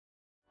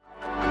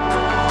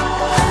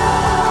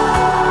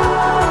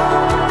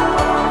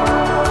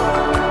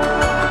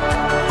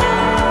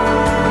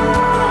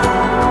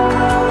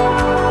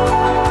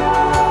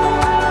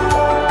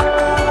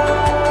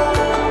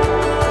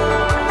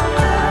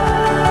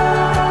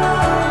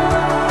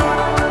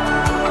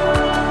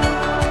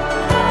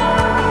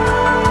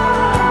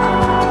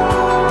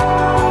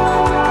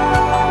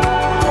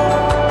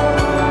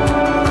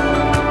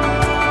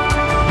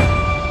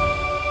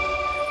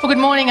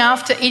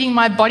after eating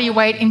my body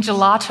weight in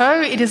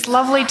gelato. It is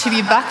lovely to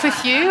be back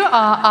with you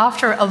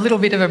after a little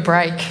bit of a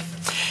break.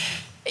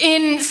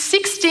 In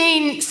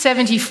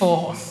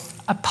 1674,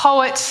 a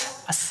poet,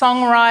 a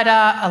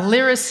songwriter, a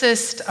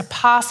lyricist, a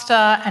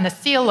pastor and a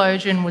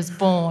theologian was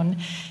born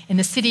in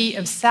the city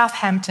of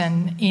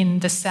Southampton in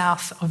the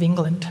south of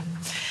England.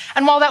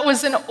 And while that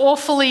was an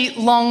awfully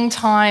long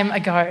time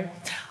ago,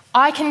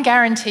 I can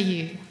guarantee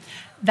you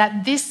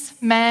that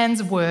this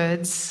man's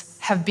words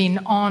have been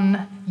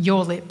on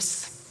your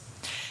lips.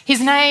 His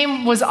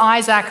name was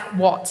Isaac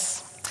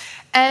Watts,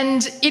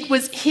 and it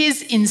was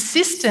his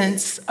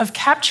insistence of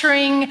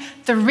capturing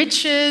the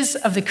riches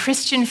of the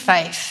Christian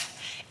faith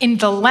in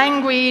the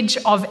language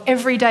of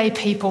everyday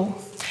people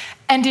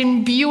and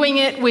imbuing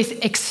it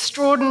with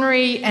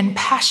extraordinary and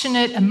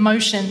passionate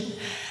emotion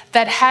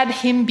that had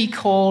him be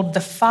called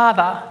the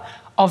father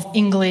of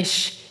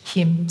English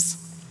hymns.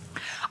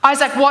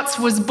 Isaac Watts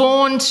was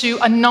born to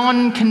a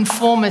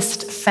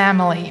non-conformist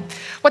family.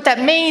 What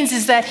that means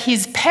is that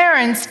his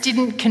parents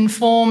didn't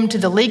conform to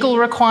the legal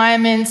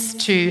requirements,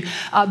 to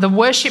the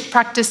worship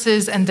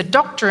practices and the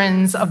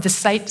doctrines of the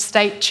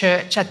state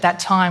church at that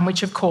time,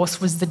 which of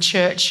course was the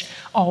Church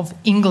of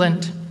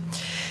England.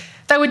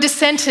 They were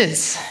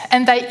dissenters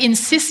and they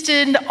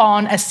insisted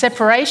on a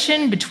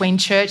separation between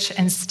church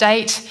and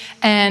state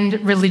and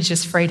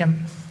religious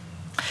freedom.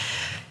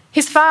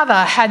 His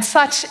father had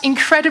such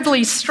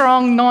incredibly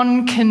strong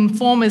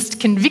non-conformist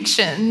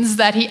convictions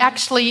that he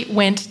actually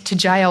went to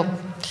jail.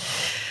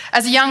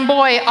 As a young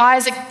boy,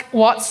 Isaac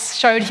Watts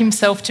showed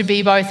himself to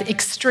be both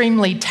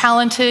extremely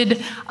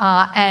talented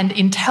and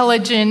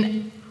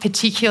intelligent,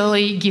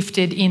 particularly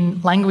gifted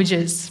in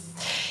languages.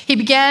 He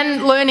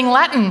began learning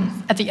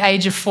Latin at the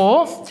age of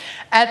 4.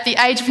 At the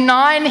age of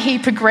 9, he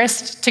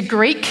progressed to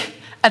Greek.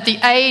 At the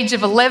age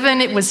of 11,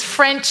 it was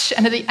French,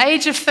 and at the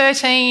age of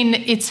 13,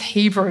 it's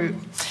Hebrew.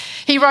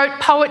 He wrote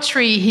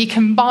poetry, he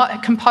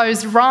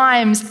composed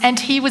rhymes, and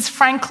he was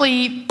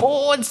frankly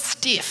bored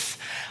stiff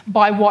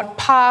by what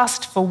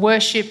passed for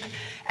worship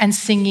and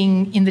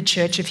singing in the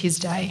church of his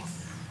day.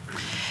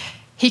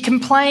 He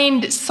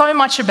complained so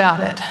much about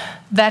it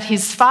that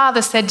his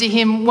father said to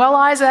him, "Well,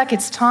 Isaac,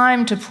 it's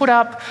time to put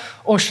up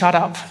or shut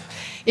up.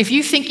 If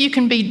you think you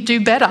can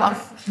do better,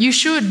 you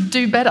should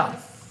do better."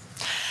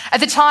 At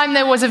the time,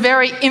 there was a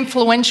very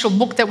influential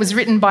book that was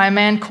written by a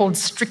man called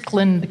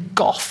Strickland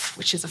Goff,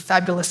 which is a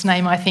fabulous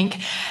name, I think,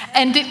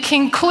 and it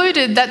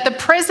concluded that the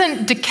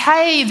present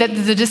decay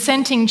that the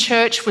dissenting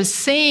church was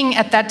seeing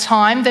at that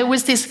time, there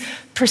was this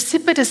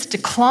precipitous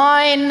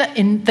decline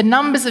in the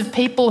numbers of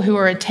people who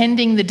were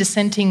attending the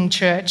dissenting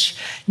church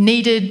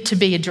needed to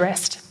be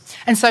addressed.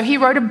 And so he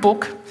wrote a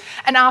book,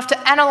 and after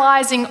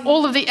analysing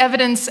all of the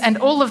evidence and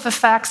all of the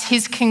facts,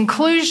 his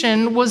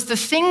conclusion was the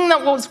thing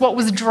that was what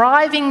was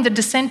driving the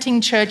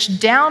dissenting church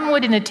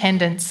downward in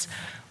attendance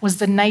was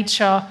the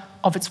nature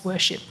of its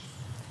worship.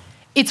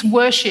 Its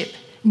worship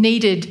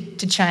needed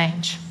to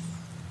change.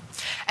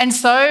 And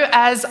so,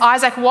 as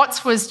Isaac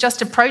Watts was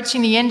just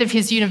approaching the end of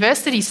his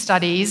university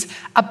studies,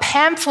 a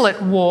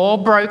pamphlet war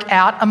broke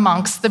out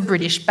amongst the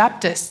British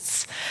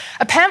Baptists.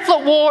 A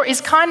pamphlet war is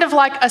kind of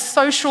like a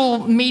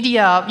social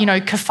media,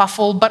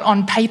 kerfuffle, but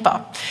on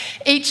paper.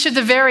 Each of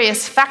the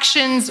various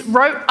factions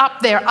wrote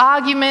up their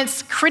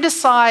arguments,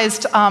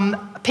 criticised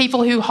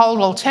people who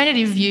hold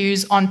alternative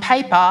views on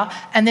paper,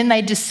 and then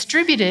they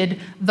distributed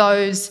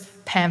those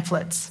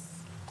pamphlets.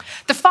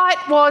 The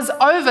fight was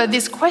over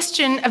this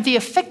question of the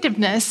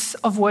effectiveness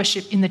of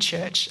worship in the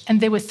church, and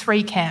there were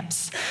 3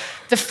 camps.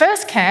 The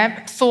first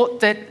camp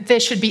thought that there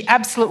should be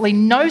absolutely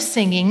no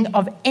singing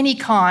of any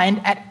kind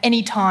at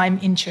any time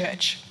in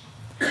church.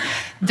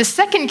 The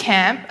second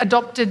camp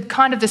adopted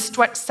kind of the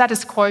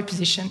status quo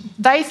position.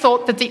 They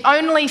thought that the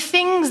only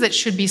things that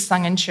should be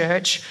sung in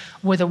church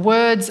were the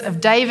words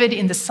of David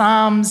in the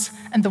Psalms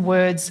and the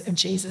words of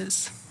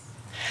Jesus.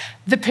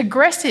 The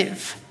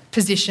progressive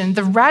position,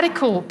 the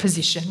radical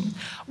position,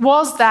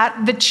 was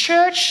that the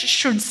church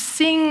should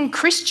sing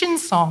Christian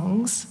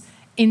songs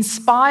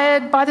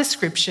inspired by the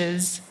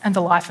scriptures and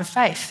the life of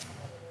faith.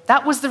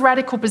 That was the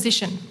radical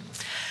position.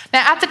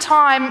 Now, at the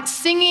time,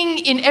 singing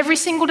in every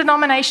single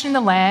denomination in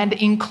the land,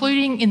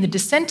 including in the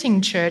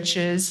dissenting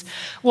churches,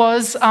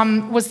 was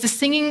the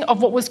singing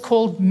of what was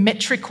called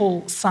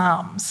metrical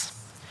psalms.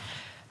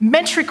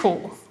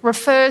 Metrical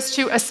refers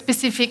to a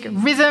specific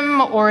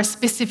rhythm or a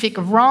specific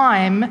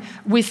rhyme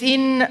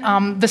within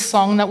the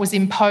song that was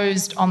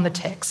imposed on the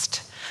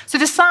text. So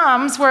the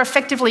psalms were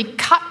effectively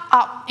cut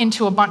up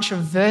into a bunch of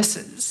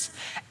verses,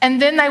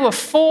 and then they were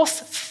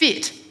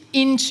force-fit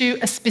into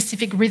a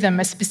specific rhythm,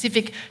 a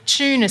specific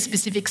tune, a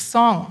specific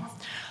song.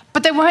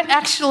 But there weren't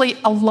actually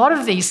a lot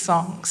of these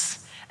songs.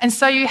 And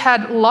so you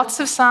had lots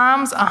of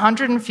psalms,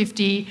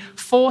 150,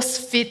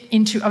 force-fit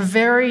into a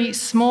very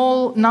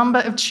small number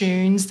of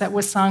tunes that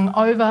were sung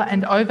over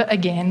and over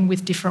again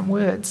with different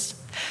words.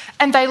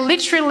 And they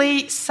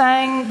literally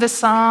sang the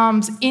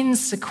psalms in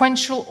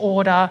sequential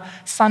order,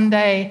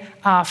 Sunday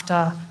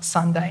after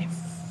Sunday.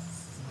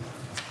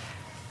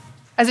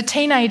 As a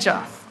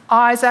teenager,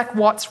 Isaac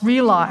Watts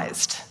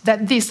realised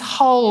that this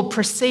whole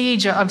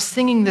procedure of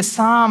singing the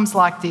Psalms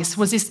like this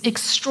was this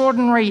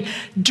extraordinary,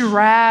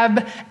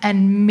 drab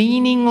and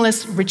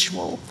meaningless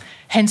ritual,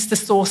 hence the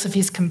source of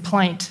his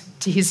complaint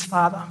to his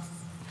father.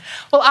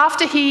 Well,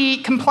 after he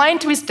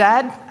complained to his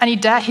dad, and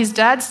his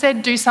dad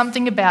said do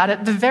something about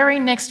it, the very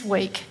next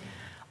week,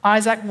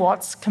 Isaac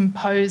Watts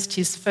composed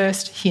his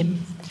first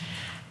hymn,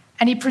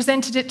 and he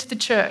presented it to the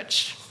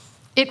church.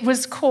 It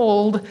was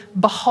called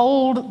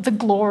 "Behold the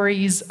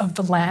Glories of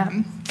the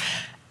Lamb."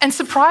 And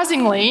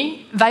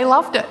surprisingly, they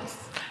loved it,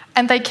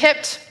 and they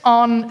kept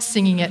on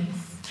singing it.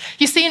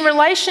 You see, in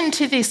relation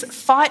to this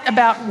fight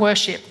about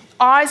worship,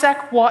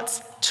 Isaac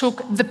Watts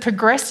took the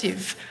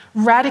progressive,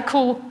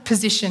 radical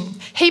position.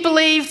 He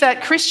believed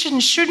that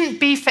Christians shouldn't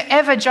be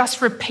forever just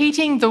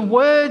repeating the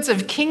words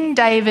of King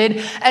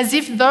David as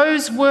if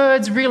those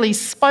words really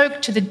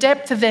spoke to the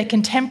depth of their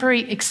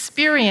contemporary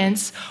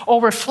experience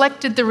or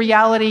reflected the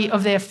reality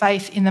of their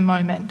faith in the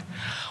moment.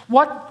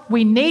 What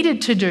we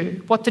needed to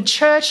do, what the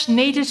church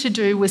needed to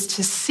do, was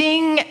to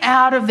sing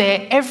out of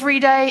their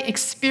everyday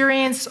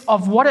experience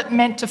of what it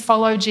meant to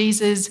follow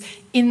Jesus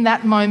in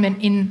that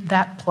moment, in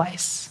that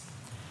place.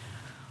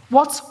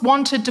 Watts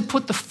wanted to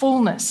put the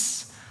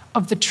fullness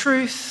of the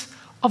truth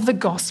of the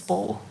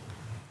gospel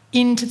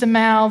into the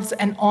mouths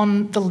and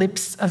on the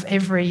lips of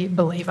every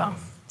believer,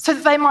 so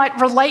that they might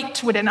relate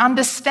to it and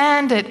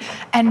understand it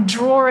and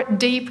draw it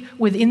deep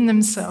within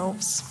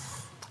themselves.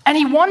 And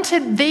he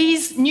wanted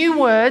these new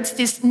words,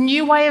 this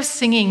new way of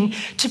singing,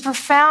 to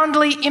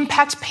profoundly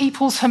impact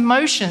people's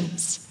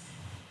emotions.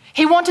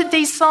 He wanted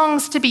these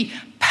songs to be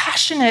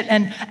passionate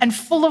and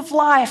full of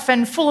life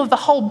and full of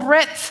the whole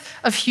breadth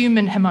of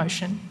human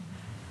emotion.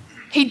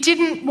 He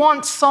didn't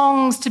want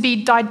songs to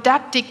be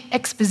didactic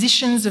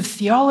expositions of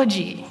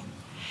theology.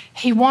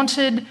 He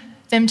wanted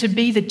them to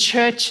be the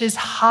church's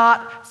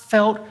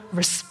heartfelt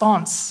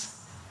response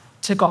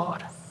to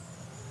God.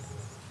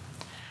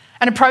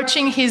 And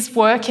approaching his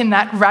work in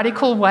that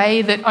radical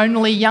way that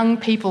only young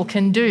people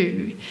can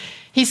do,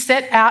 he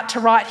set out to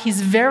write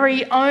his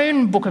very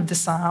own book of the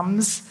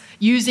Psalms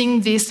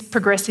using this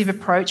progressive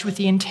approach with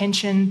the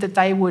intention that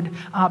they would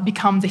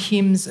become the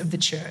hymns of the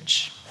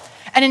church.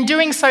 And in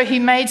doing so, he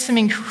made some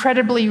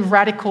incredibly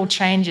radical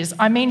changes.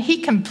 I mean, he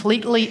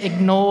completely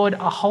ignored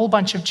a whole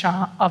bunch of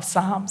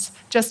psalms,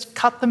 just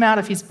cut them out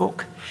of his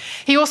book.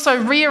 He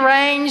also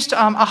rearranged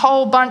a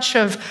whole bunch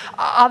of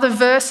other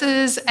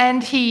verses,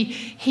 and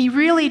he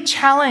really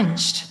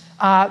challenged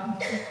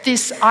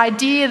this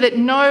idea that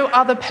no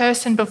other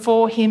person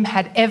before him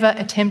had ever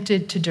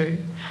attempted to do,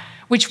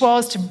 which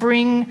was to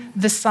bring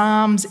the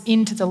psalms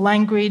into the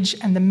language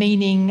and the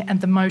meaning and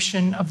the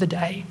motion of the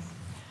day.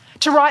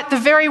 To write the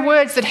very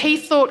words that he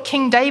thought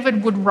King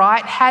David would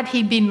write had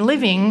he been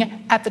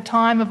living at the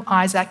time of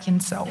Isaac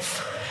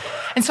himself.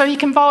 And so he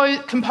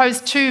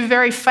composed two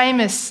very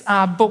famous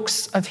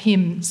books of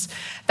hymns.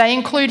 They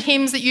include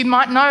hymns that you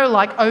might know,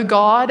 like "O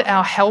God,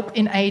 our help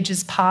in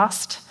ages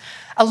past,"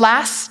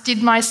 "Alas,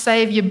 did my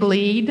Saviour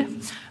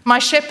bleed?" "My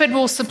shepherd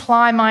will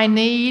supply my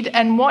need,"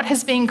 and what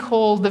has been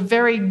called the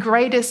very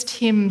greatest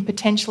hymn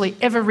potentially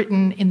ever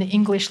written in the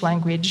English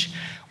language,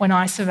 "When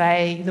I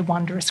Survey the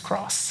Wondrous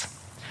Cross."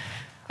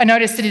 I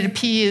noticed that it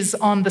appears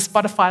on the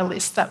Spotify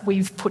list that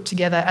we've put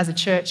together as a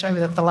church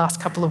over the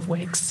last couple of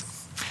weeks.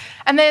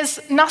 And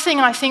there's nothing,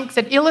 I think,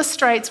 that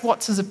illustrates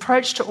Watts's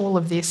approach to all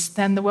of this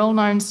than the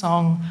well-known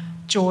song,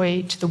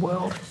 "Joy to the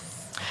World."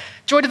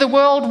 "Joy to the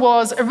World"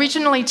 was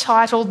originally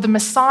titled "The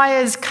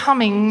Messiah's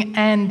Coming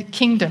and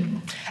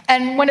Kingdom."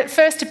 And when it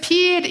first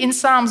appeared in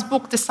Psalms'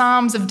 book, The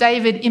Psalms of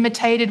David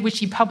Imitated, which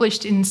he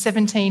published in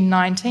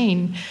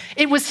 1719,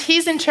 it was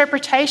his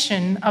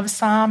interpretation of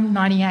Psalm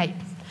 98.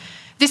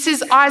 This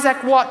is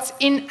Isaac Watts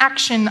in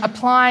action,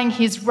 applying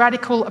his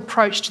radical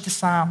approach to the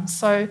Psalms.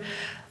 So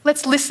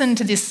let's listen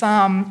to this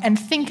psalm and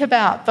think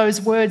about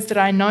those words that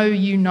I know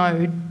you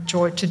know,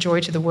 joy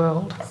to the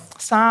world.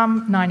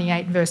 Psalm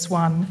 98, verse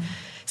 1.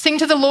 "Sing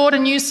to the Lord a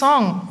new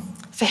song,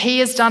 for he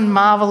has done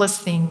marvellous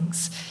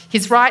things.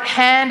 His right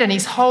hand and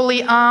his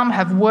holy arm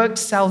have worked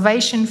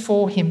salvation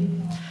for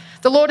him.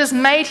 The Lord has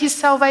made his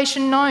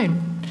salvation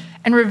known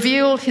and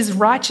revealed his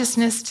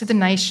righteousness to the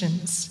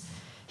nations.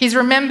 He's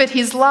remembered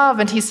his love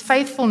and his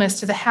faithfulness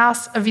to the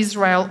house of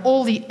Israel.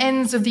 All the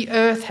ends of the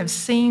earth have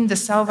seen the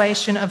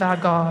salvation of our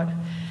God.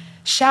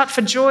 Shout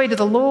for joy to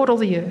the Lord, all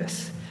the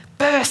earth.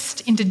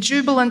 Burst into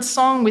jubilant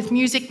song with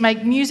music.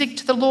 Make music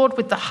to the Lord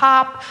with the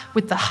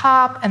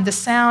harp and the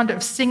sound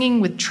of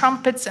singing, with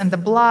trumpets and the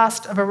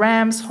blast of a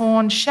ram's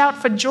horn.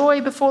 Shout for joy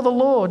before the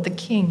Lord, the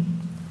King.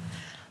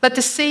 Let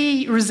the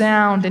sea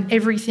resound and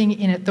everything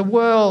in it, the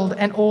world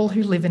and all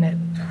who live in it.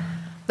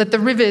 Let the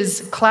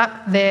rivers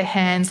clap their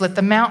hands. Let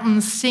the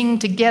mountains sing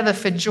together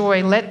for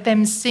joy. Let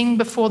them sing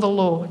before the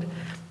Lord,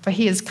 for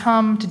he has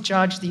come to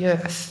judge the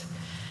earth.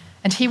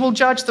 And he will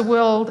judge the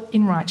world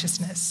in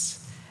righteousness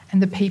and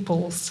the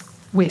peoples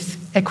with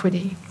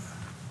equity."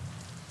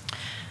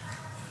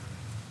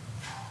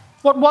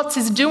 What Watts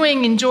is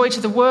doing in Joy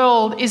to the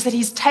World is that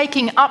he's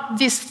taking up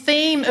this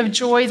theme of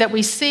joy that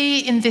we see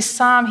in this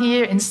psalm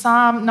here, in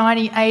Psalm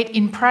 98,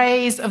 in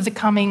praise of the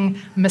coming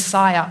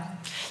Messiah.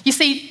 You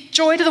see,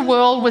 Joy to the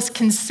World was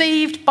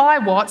conceived by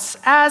Watts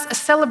as a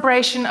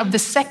celebration of the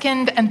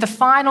second and the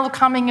final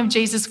coming of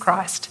Jesus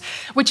Christ,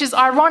 which is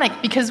ironic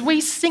because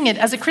we sing it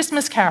as a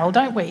Christmas carol,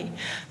 don't we?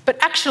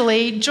 But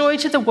actually, Joy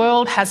to the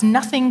World has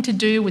nothing to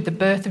do with the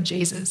birth of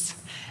Jesus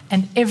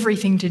and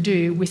everything to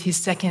do with his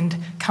second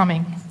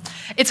coming.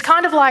 It's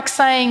kind of like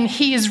saying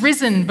he is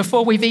risen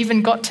before we've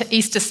even got to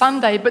Easter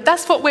Sunday, but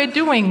that's what we're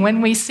doing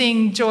when we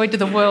sing Joy to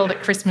the World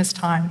at Christmas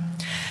time.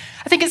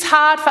 I think it's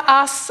hard for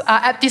us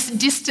at this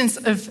distance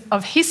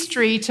of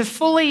history to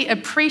fully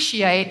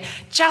appreciate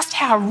just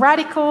how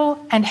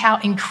radical and how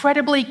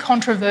incredibly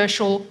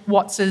controversial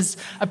Watts's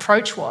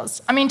approach was.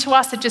 I mean, to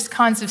us, it just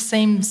kind of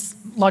seems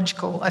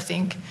logical, I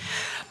think.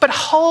 But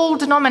whole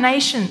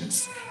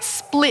denominations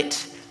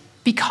split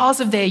because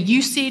of their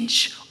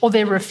usage or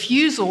their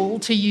refusal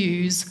to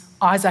use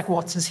Isaac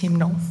Watts's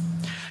hymnal.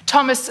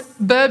 Thomas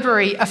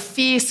Burberry, a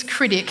fierce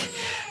critic,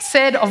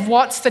 said of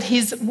Watts that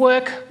his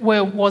work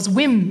was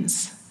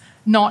whims,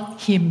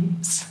 not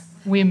hymns.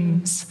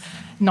 Whims,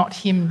 not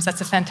hymns.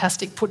 That's a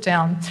fantastic put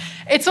down.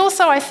 It's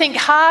also, I think,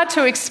 hard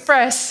to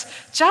express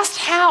just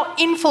how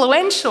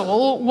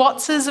influential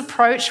Watts's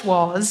approach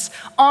was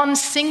on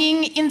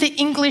singing in the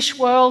English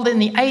world in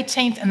the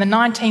 18th and the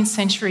 19th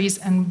centuries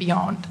and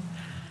beyond.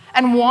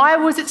 And why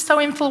was it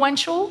so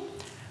influential?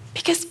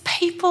 Because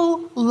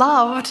people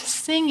loved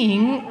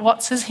singing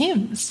Watts's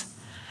hymns.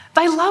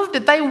 They loved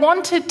it. They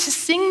wanted to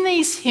sing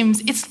these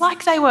hymns. It's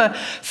like they were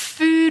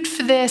food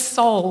for their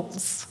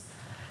souls,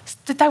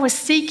 that they were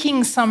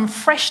seeking some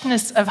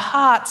freshness of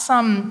heart,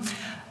 some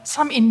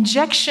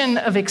injection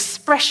of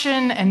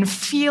expression and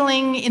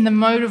feeling in the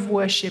mode of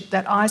worship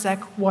that Isaac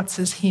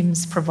Watts's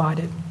hymns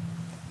provided.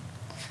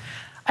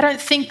 I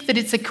don't think that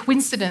it's a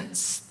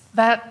coincidence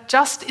that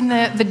just in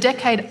the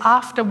decade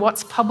after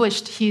Watts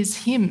published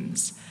his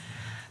hymns,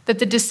 that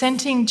the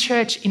dissenting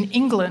church in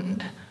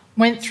England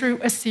went through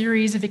a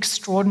series of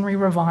extraordinary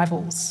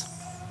revivals.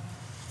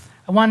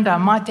 I wonder,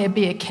 might there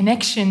be a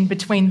connection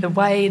between the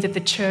way that the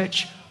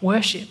church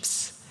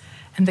worships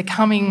and the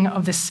coming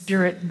of the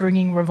Spirit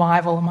bringing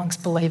revival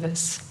amongst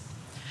believers?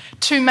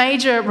 Two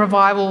major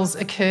revivals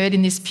occurred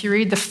in this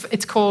period.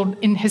 It's called,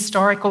 in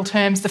historical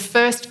terms, the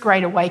First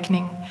Great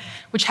Awakening,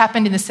 which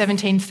happened in the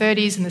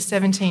 1730s and the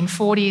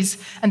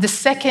 1740s, and the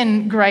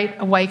Second Great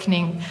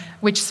Awakening,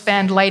 which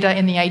spanned later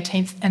in the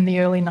 18th and the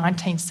early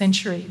 19th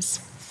centuries.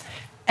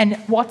 And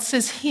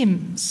Watts's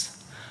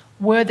hymns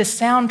were the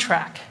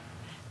soundtrack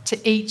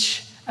to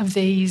each of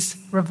these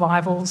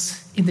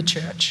revivals in the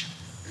church.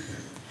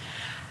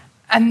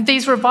 And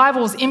these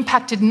revivals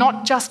impacted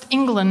not just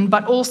England,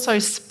 but also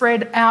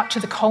spread out to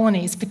the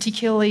colonies,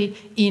 particularly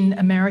in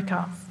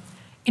America,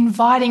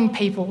 inviting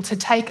people to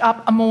take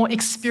up a more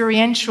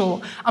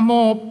experiential, a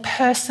more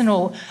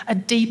personal, a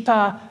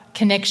deeper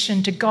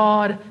connection to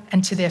God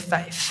and to their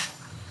faith.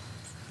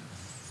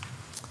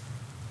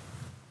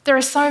 There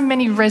are so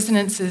many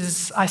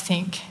resonances, I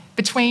think,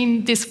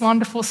 between this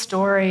wonderful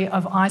story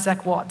of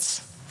Isaac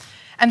Watts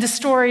and the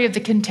story of the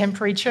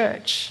contemporary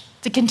church,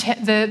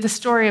 the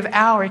story of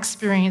our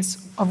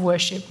experience of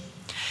worship.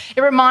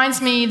 It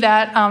reminds me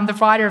that the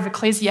writer of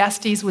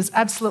Ecclesiastes was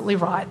absolutely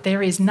right.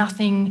 There is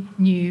nothing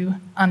new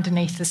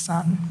underneath the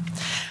sun.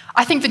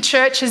 I think the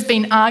church has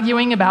been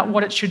arguing about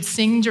what it should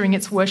sing during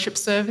its worship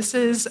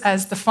services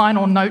as the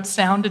final note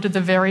sounded of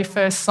the very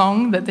first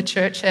song that the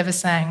church ever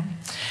sang.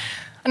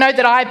 I know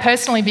that I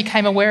personally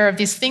became aware of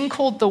this thing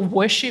called the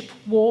worship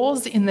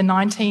wars in the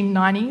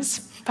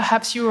 1990s.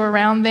 Perhaps you were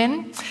around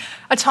then.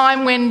 A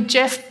time when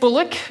Jeff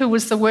Bullock, who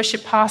was the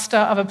worship pastor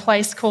of a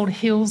place called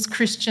Hills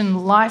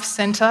Christian Life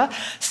Centre,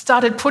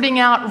 started putting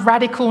out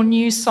radical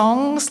new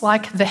songs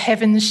like The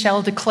Heavens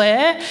Shall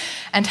Declare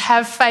and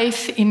Have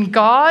Faith in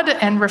God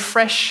and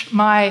Refresh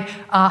My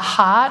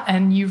Heart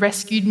and You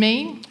Rescued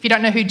Me. If you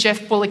don't know who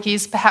Jeff Bullock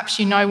is, perhaps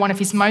you know one of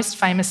his most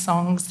famous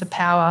songs, The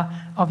Power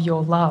of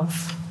Your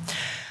Love.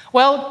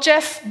 Well,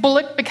 Jeff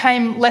Bullock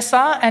became lesser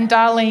and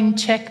Darlene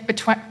Check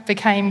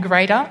became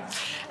greater,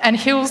 and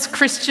Hills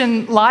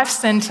Christian Life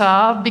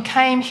Centre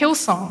became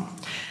Hillsong.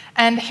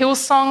 And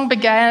Hillsong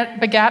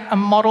begat a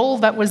model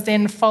that was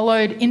then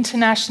followed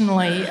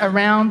internationally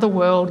around the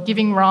world,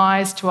 giving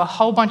rise to a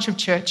whole bunch of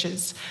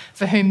churches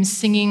for whom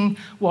singing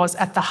was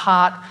at the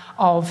heart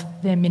of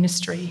their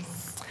ministry.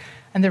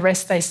 And the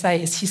rest, they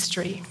say, is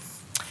history.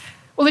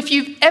 Well, if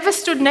you've ever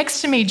stood next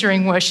to me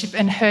during worship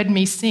and heard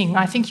me sing,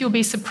 I think you'll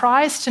be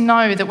surprised to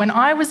know that when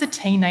I was a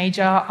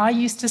teenager, I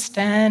used to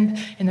stand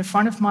in the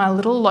front of my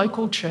little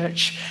local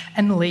church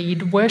and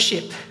lead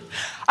worship.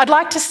 I'd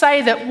like to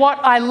say that what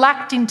I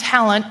lacked in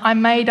talent, I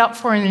made up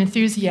for in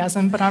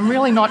enthusiasm, but I'm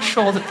really not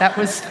sure that that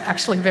was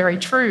actually very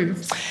true.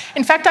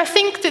 In fact, I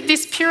think that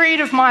this period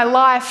of my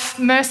life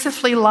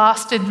mercifully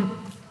lasted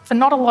for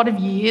not a lot of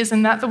years,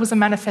 and that there was a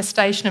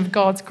manifestation of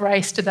God's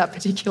grace to that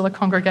particular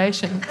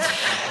congregation.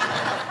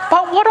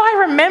 But what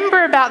I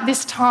remember about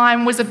this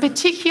time was a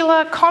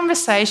particular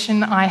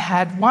conversation I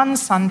had one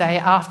Sunday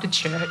after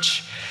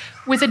church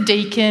with a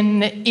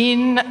deacon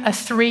in a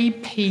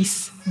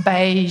 3-piece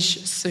beige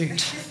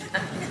suit.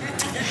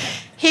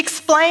 He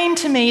explained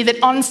to me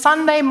that on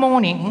Sunday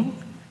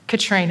morning,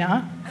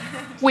 Katrina,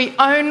 we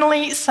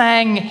only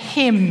sang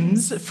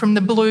hymns from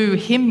the blue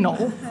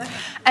hymnal,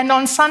 and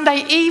on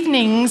Sunday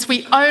evenings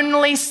we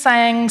only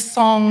sang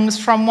songs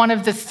from one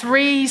of the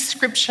 3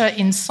 scripture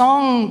in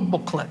song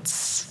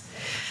booklets.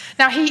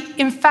 Now, he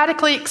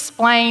emphatically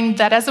explained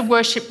that as a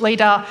worship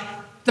leader,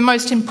 the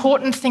most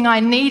important thing I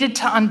needed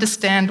to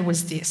understand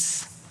was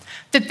this,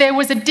 that there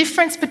was a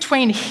difference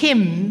between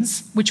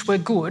hymns, which were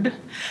good,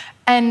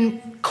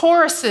 and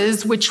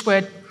choruses, which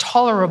were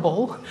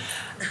tolerable,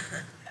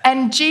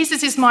 and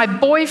Jesus is my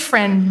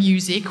boyfriend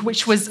music,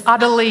 which was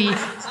utterly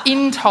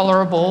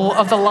intolerable,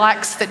 of the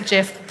likes that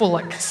Jeff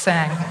Bullock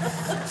sang.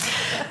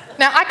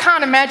 Now, I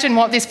can't imagine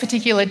what this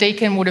particular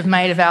deacon would have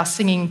made of our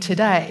singing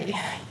today,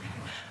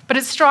 but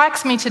it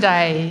strikes me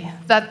today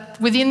that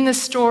within the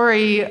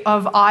story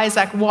of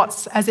Isaac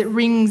Watts, as it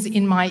rings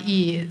in my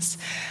ears,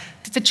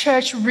 that the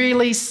church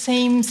really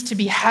seems to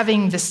be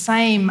having the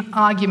same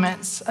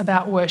arguments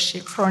about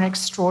worship for an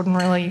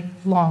extraordinarily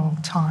long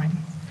time.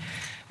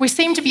 We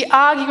seem to be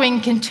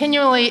arguing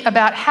continually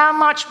about how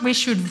much we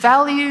should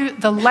value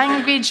the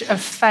language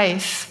of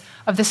faith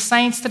of the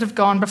saints that have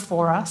gone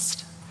before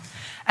us,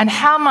 and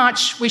how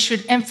much we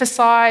should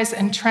emphasise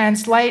and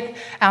translate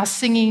our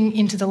singing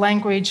into the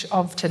language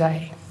of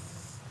today.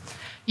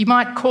 You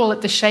might call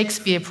it the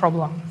Shakespeare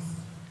problem.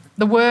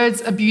 The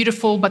words are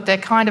beautiful, but they're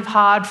kind of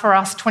hard for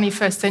us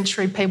 21st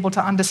century people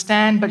to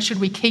understand, but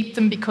should we keep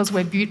them because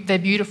they're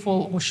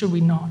beautiful, or should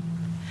we not?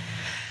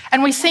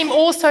 And we seem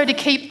also to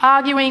keep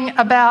arguing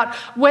about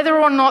whether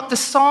or not the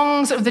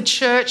songs of the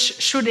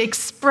church should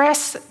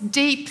express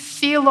deep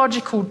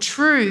theological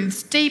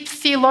truths, deep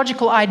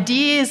theological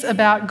ideas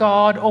about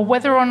God, or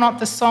whether or not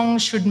the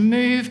songs should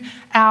move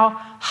our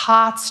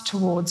hearts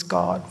towards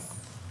God.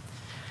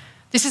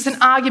 This is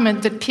an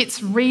argument that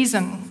pits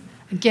reason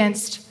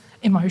against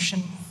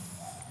emotion.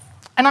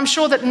 And I'm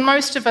sure that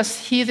most of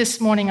us here this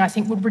morning, I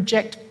think, would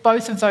reject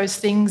both of those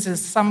things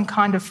as some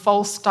kind of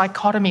false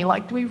dichotomy.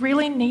 Like, do we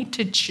really need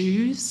to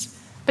choose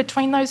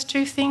between those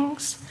two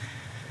things?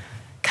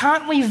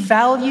 Can't we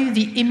value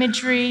the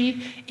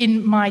imagery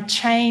in My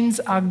Chains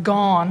Are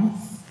Gone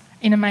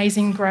in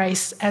Amazing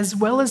Grace, as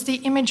well as the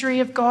imagery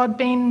of God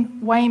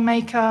being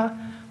waymaker,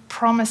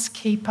 promise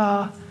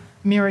keeper,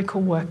 miracle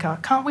worker?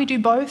 Can't we do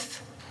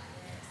both?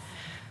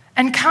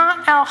 And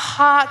can't our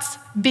hearts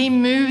be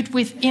moved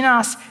within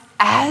us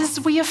as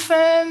we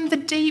affirm the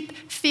deep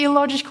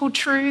theological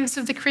truths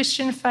of the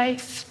Christian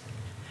faith?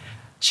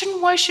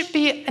 Shouldn't worship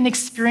be an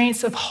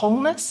experience of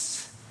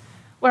wholeness,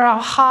 where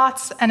our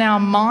hearts and our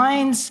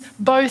minds,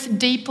 both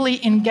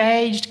deeply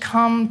engaged,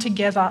 come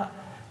together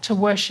to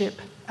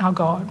worship our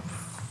God?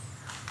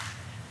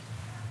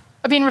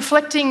 I've been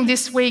reflecting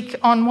this week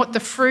on what the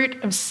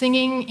fruit of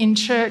singing in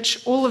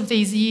church all of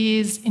these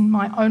years in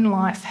my own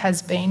life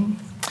has been.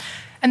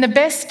 And the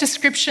best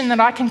description that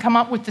I can come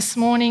up with this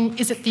morning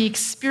is that the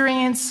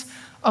experience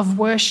of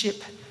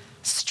worship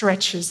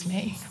stretches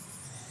me.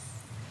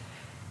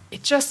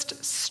 It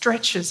just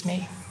stretches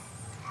me.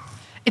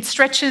 It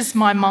stretches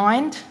my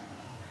mind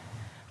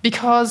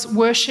because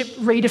worship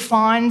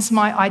redefines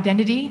my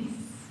identity.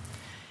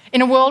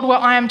 In a world where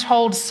I am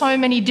told so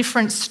many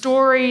different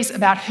stories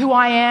about who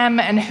I am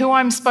and who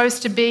I'm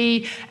supposed to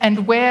be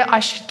and where I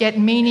should get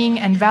meaning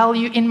and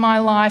value in my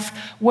life,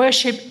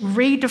 worship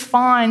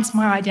redefines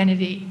my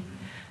identity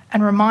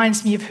and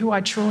reminds me of who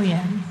I truly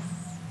am.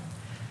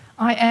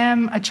 I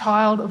am a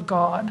child of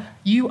God.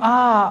 You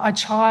are a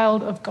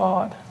child of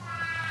God.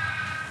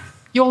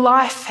 Your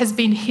life has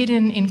been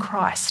hidden in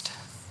Christ.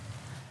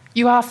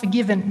 You are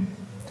forgiven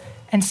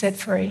and set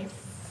free.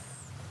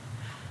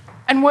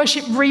 And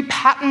worship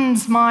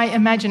repatterns my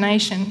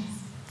imagination.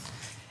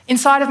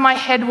 Inside of my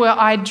head, where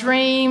I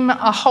dream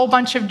a whole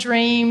bunch of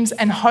dreams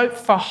and hope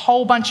for a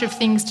whole bunch of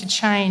things to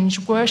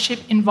change, worship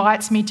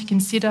invites me to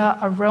consider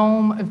a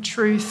realm of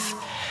truth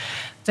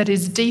that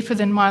is deeper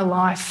than my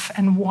life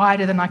and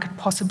wider than I could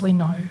possibly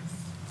know.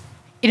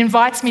 It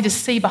invites me to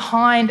see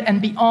behind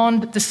and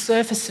beyond the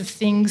surface of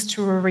things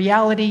to a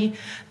reality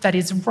that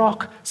is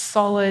rock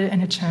solid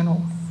and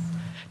eternal.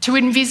 To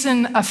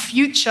envision a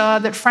future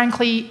that,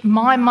 frankly,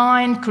 my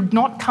mind could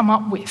not come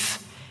up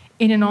with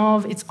in and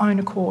of its own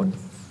accord.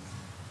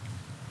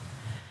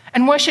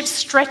 And worship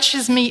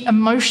stretches me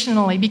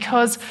emotionally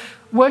because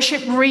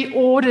worship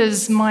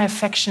reorders my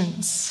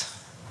affections.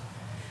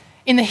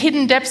 In the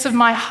hidden depths of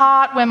my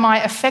heart, where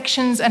my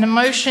affections and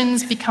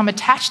emotions become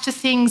attached to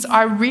things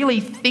I really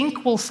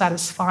think will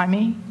satisfy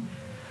me,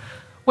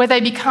 where they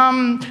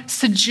become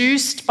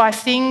seduced by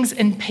things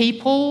and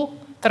people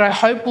that I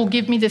hope will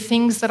give me the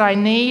things that I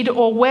need,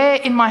 or where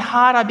in my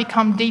heart I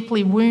become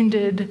deeply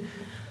wounded,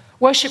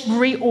 worship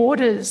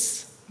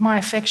reorders my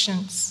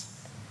affections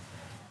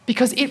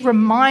because it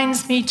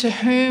reminds me to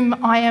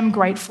whom I am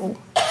grateful.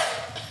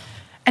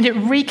 and it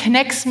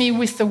reconnects me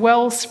with the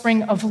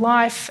wellspring of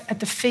life at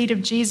the feet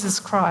of Jesus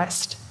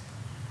Christ,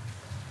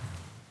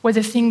 where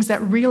the things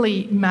that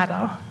really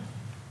matter,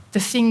 the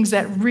things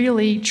that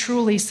really,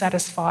 truly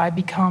satisfy,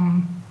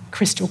 become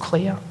crystal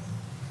clear.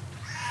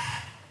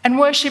 And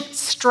worship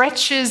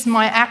stretches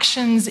my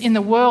actions in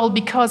the world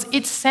because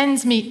it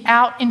sends me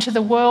out into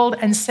the world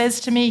and says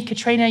to me,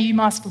 Katrina, you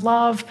must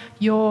love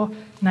your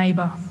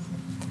neighbour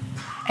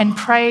and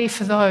pray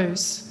for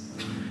those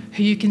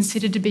who you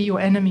consider to be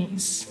your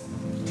enemies,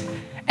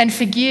 and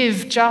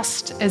forgive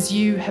just as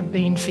you have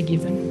been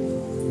forgiven.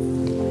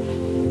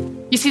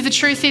 You see, the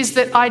truth is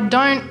that I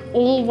don't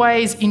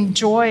always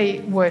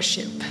enjoy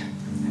worship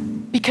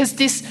because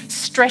this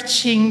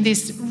stretching,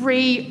 this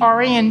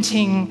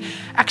reorienting,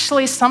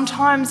 actually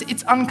sometimes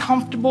it's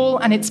uncomfortable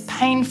and it's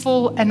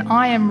painful and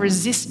I am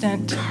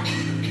resistant.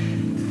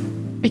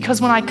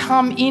 Because when I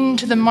come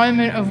into the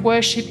moment of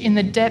worship in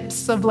the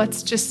depths of,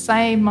 let's just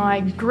say, my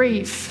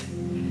grief,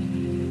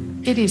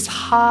 it is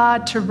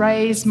hard to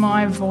raise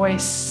my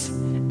voice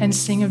and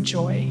sing of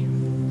joy.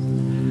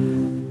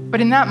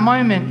 But in that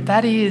moment,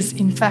 that is,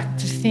 in fact,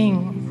 the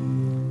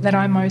thing that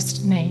I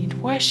most need.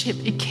 Worship,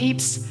 it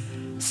keeps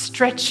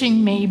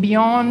stretching me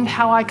beyond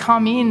how I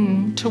come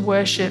in to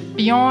worship,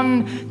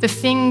 beyond the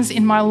things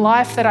in my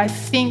life that I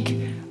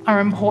think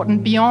are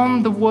important,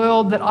 beyond the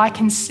world that I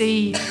can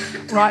see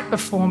right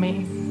before me.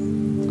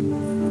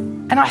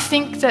 And I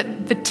think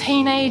that the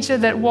teenager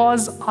that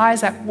was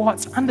Isaac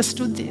Watts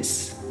understood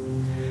this,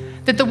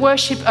 that the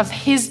worship of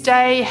his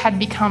day had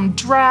become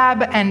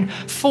drab and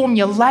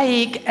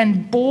formulaic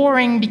and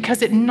boring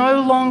because it no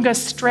longer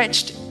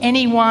stretched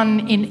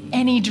anyone in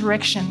any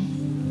direction.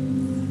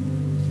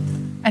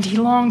 And he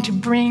longed to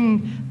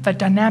bring the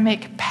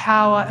dynamic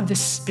power of the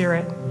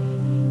Spirit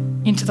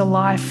into the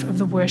life of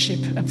the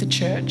worship of the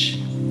church.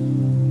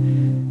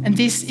 And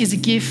this is a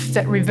gift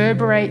that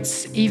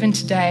reverberates even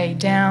today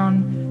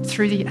down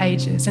through the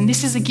ages. And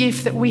this is a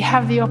gift that we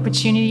have the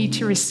opportunity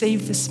to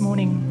receive this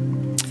morning.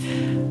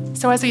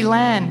 So as we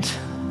land,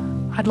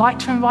 I'd like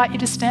to invite you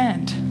to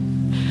stand.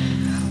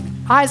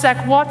 Isaac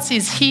Watts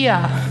is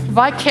here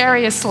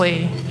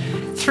vicariously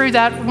through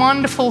that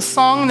wonderful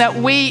song that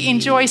we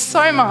enjoy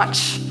so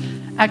much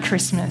at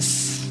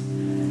Christmas.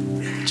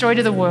 Joy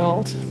to the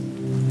world.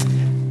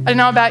 I don't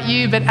know about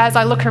you, but as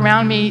I look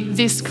around me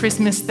this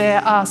Christmas,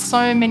 there are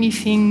so many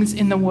things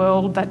in the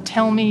world that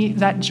tell me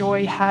that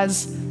joy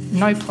has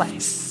no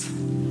place.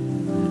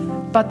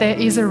 But there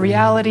is a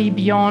reality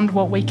beyond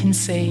what we can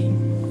see.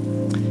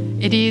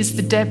 It is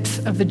the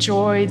depth of the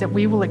joy that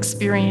we will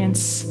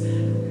experience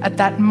at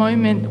that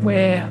moment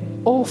where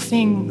all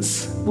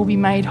things will be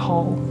made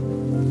whole.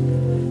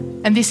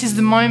 And this is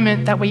the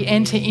moment that we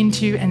enter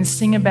into and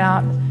sing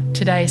about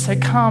today. So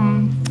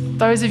come,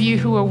 those of you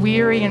who are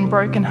weary and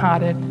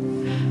brokenhearted.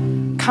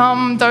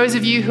 Come, those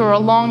of you who are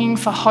longing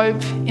for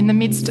hope in the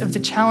midst of the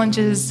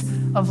challenges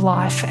of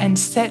life, and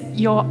set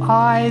your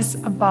eyes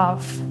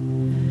above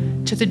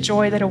to the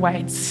joy that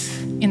awaits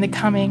in the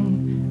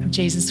coming of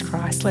Jesus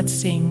Christ. Let's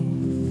sing.